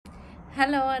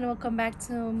Hello and welcome back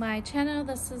to my channel.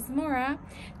 This is Mora.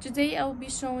 Today I'll be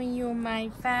showing you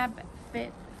my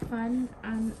FabFitFun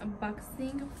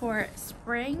unboxing for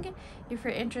spring. If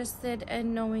you're interested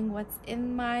in knowing what's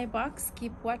in my box,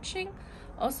 keep watching.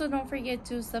 Also, don't forget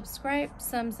to subscribe,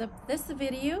 thumbs up this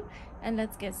video, and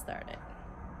let's get started.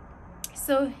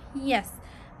 So yes,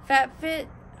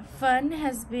 FabFitFun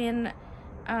has been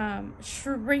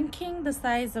shrinking the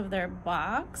size of their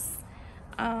box.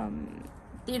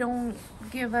 They don't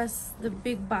give us the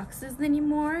big boxes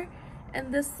anymore,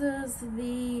 and this is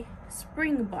the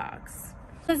spring box.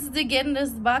 Let's dig in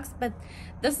this box, but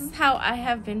this is how I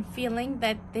have been feeling,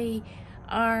 that they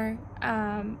are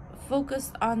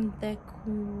focused on the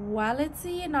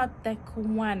quality, not the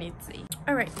quantity.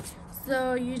 All right,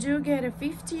 so you do get a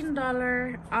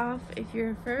 $15 off if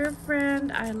you're a favorite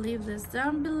friend. I'll leave this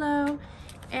down below,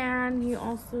 and you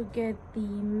also get the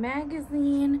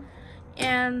magazine.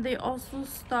 And they also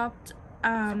stopped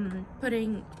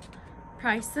putting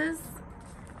prices,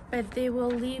 but they will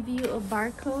leave you a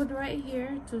barcode right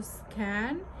here to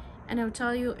scan, and it'll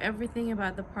tell you everything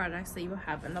about the products that you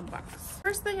have in the box.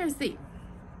 First thing I see,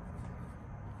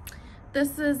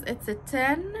 it's a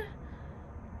 10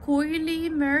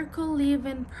 coily miracle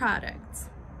leave-in product.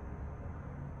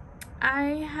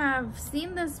 I have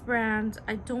seen this brand.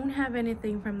 I don't have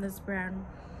anything from this brand,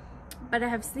 but I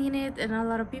have seen it, and a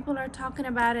lot of people are talking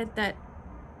about it, that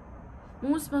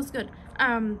smells good,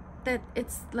 that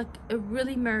it's like a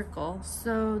really miracle.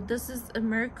 So this is a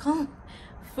miracle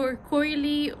for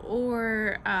coily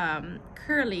or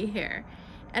curly hair,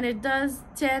 and it does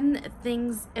 10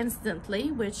 things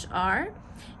instantly, which are: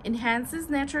 enhances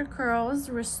natural curls,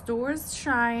 restores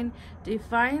shine,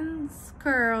 defines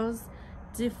curls,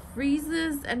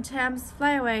 defreezes and tamps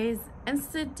flyaways,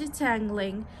 instant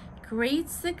detangling,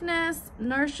 creates thickness,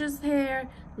 nourishes hair,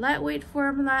 lightweight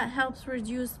formula, helps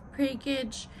reduce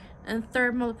breakage, and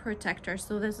thermal protector.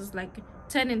 So this is like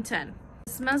 10 in 10.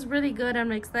 It smells really good.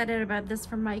 I'm excited about this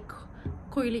for my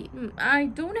coily. I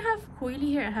don't have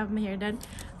coily hair. I have my hair done.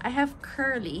 I have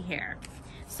curly hair.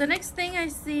 So next thing I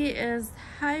see is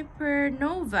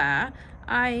Hypernova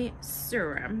eye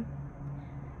serum.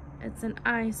 It's an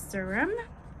eye serum.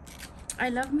 I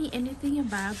love me anything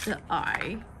about the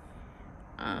eye.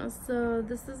 So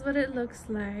this is what it looks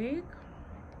like.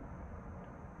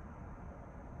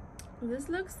 This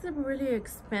looks really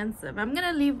expensive. I'm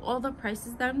gonna leave all the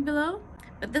prices down below,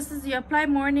 but this is, you apply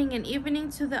morning and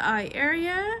evening to the eye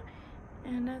area,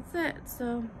 and that's it.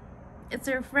 So it's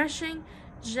a refreshing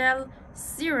gel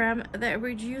serum that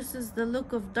reduces the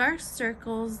look of dark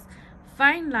circles,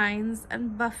 fine lines,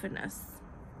 and buffiness.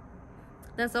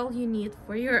 That's all you need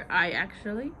for your eye,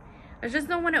 actually. I just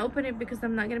don't want to open it because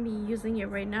I'm not going to be using it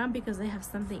right now, because I have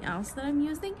something else that I'm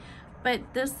using.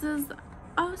 But this is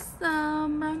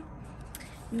awesome.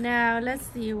 Now let's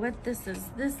see what this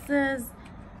is. This is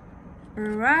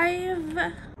Brave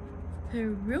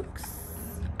Perukes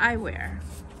Eyewear.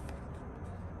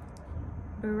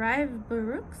 Brave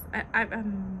Perukes.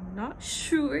 I'm not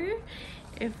sure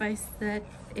if I said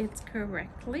it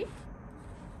correctly,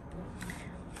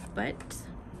 but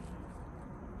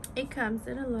it comes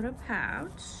in a little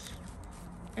pouch,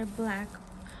 a black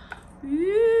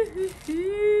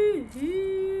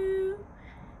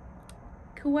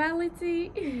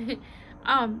quality.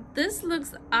 This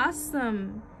looks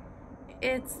awesome.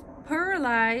 It's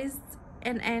pearlized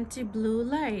and anti-blue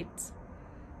light.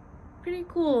 Pretty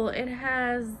cool. It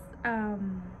has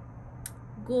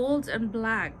gold and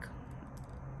black.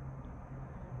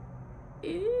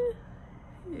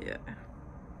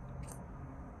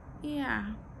 Yeah.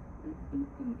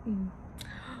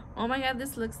 Oh my god,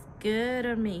 this looks good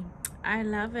on me. I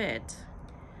love it.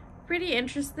 Pretty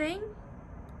interesting.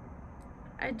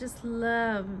 I just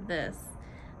love this.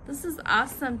 This is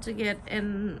awesome to get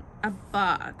in a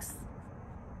box.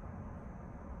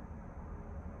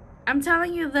 I'm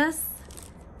telling you, this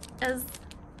is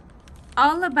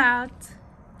all about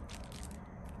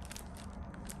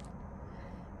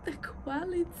the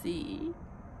quality.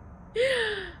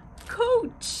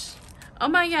 Coach. Oh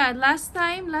my god, last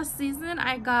season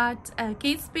I got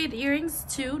Kate Spade earrings,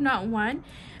 2, not 1,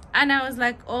 and I was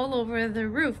like all over the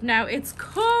roof. Now it's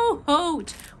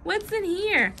Coach. What's in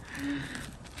here?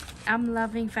 I'm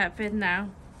loving FabFit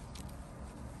now.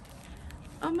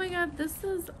 Oh my god, this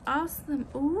is awesome.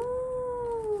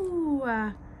 Ooh,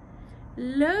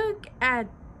 look at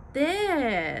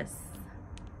this.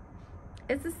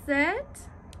 It's a set,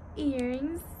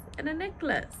 earrings, and a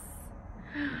necklace.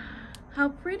 How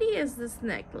pretty is this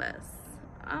necklace?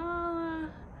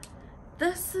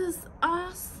 This is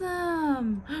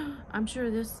awesome. I'm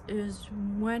sure this is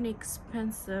one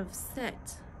expensive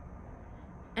set.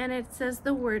 and it says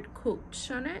the word coach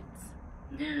on it,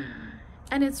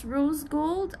 and it's rose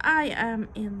gold. I am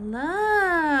in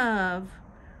love.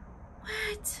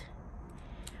 What?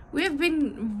 We have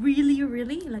been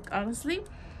really, like, honestly,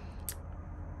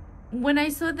 when I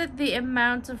saw that the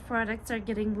amount of products are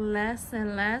getting less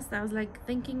and less, I was like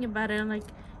thinking about it. I'm like,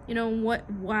 you know what,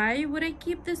 why would I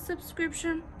keep this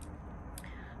subscription?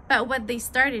 But what they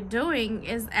started doing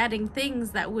is adding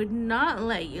things that would not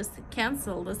let you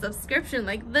cancel the subscription.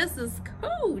 Like, this is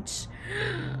Coach.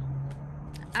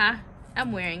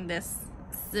 I'm wearing this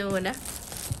soon.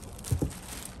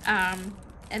 And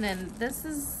then this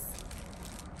is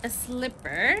a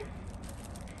slipper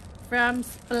from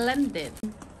Splendid.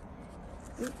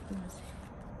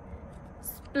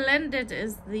 Splendid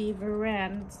is the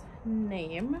brand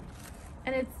name,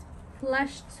 and it's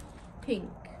plushed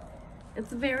pink.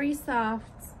 It's very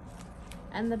soft,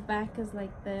 and the back is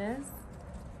like this.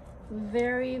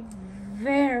 Very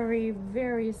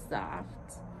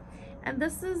soft. And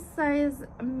this is size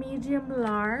medium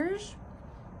large.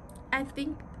 I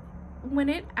think when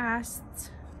it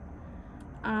asked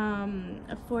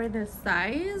for the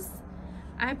size,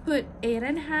 I put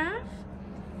 8.5,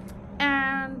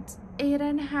 and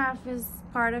 8.5 is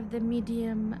part of the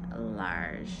medium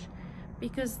large,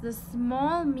 because the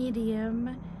small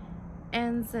medium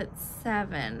ends at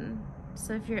 7.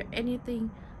 So if you're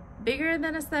anything bigger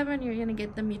than a 7, you're gonna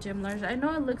get the medium large. I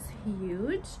know it looks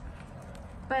huge,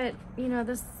 but you know,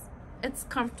 this, it's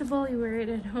comfortable. You wear it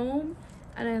at home,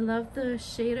 and I love the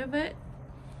shade of it.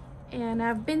 And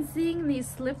I've been seeing these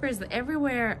slippers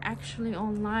everywhere, actually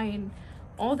online.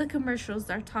 All the commercials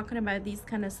are talking about these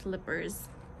kind of slippers,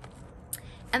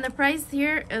 and the price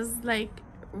here is like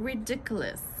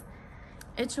ridiculous.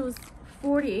 It shows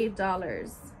 $48.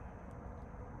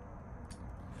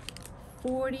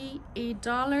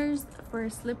 $48 for a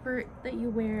slipper that you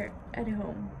wear at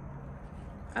home.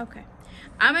 Okay,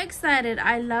 I'm excited.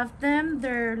 I love them.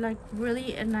 They're like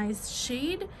really a nice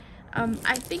shade.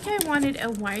 I think I wanted a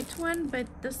white one, but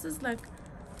this is like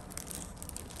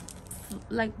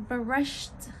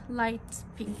brushed light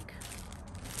pink.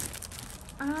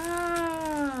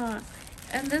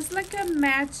 And there's like a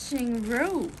matching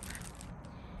rope.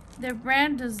 The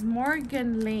brand is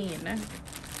Morgan Lane. I'm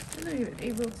not even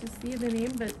able to see the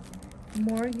name, but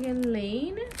Morgan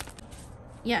Lane.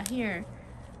 Yeah, here.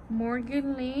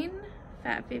 Morgan Lane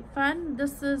FabFitFun.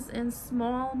 This is in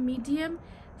small, medium,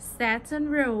 satin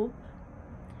rope,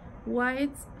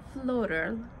 white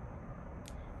floater.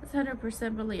 It's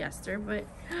 100% polyester, but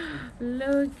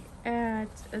look at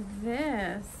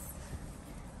this.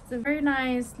 It's a very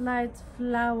nice light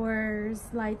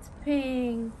flowers, light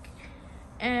pink,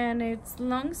 and it's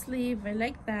long sleeve. I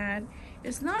like that.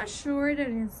 It's not short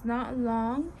and it's not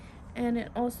long, and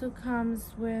it also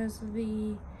comes with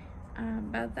the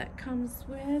belt that comes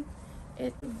with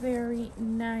it. Very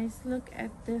nice. Look at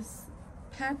this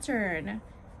pattern.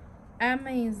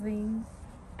 Amazing.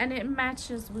 And it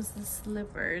matches with the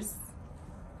slippers.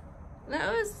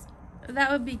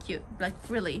 That would be cute, like,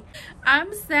 really.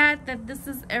 I'm sad that this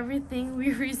is everything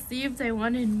we received. I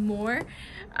wanted more.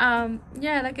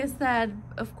 Yeah, like I said,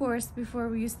 of course, before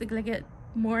we used to get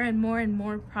more and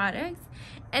more products,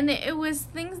 and it was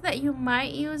things that you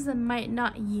might use and might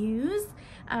not use,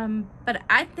 but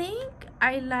I think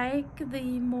I like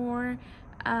the more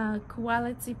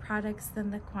quality products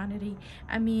than the quantity.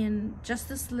 I mean, just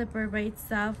the slipper by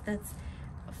itself, that's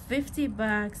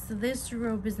 $50. This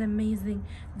robe is amazing.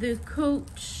 The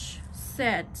Coach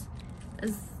set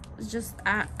is just,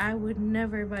 I would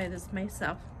never buy this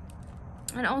myself.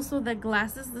 And also the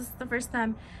glasses, this is the first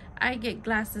time I get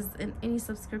glasses in any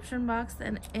subscription box,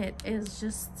 and it is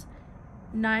just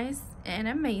nice and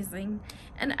amazing.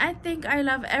 And I think I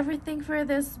love everything for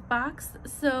this box,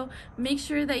 so make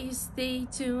sure that you stay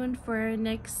tuned for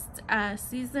next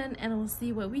season, and we'll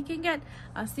see what we can get.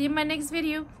 I'll see you in my next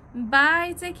video.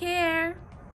 Bye, take care.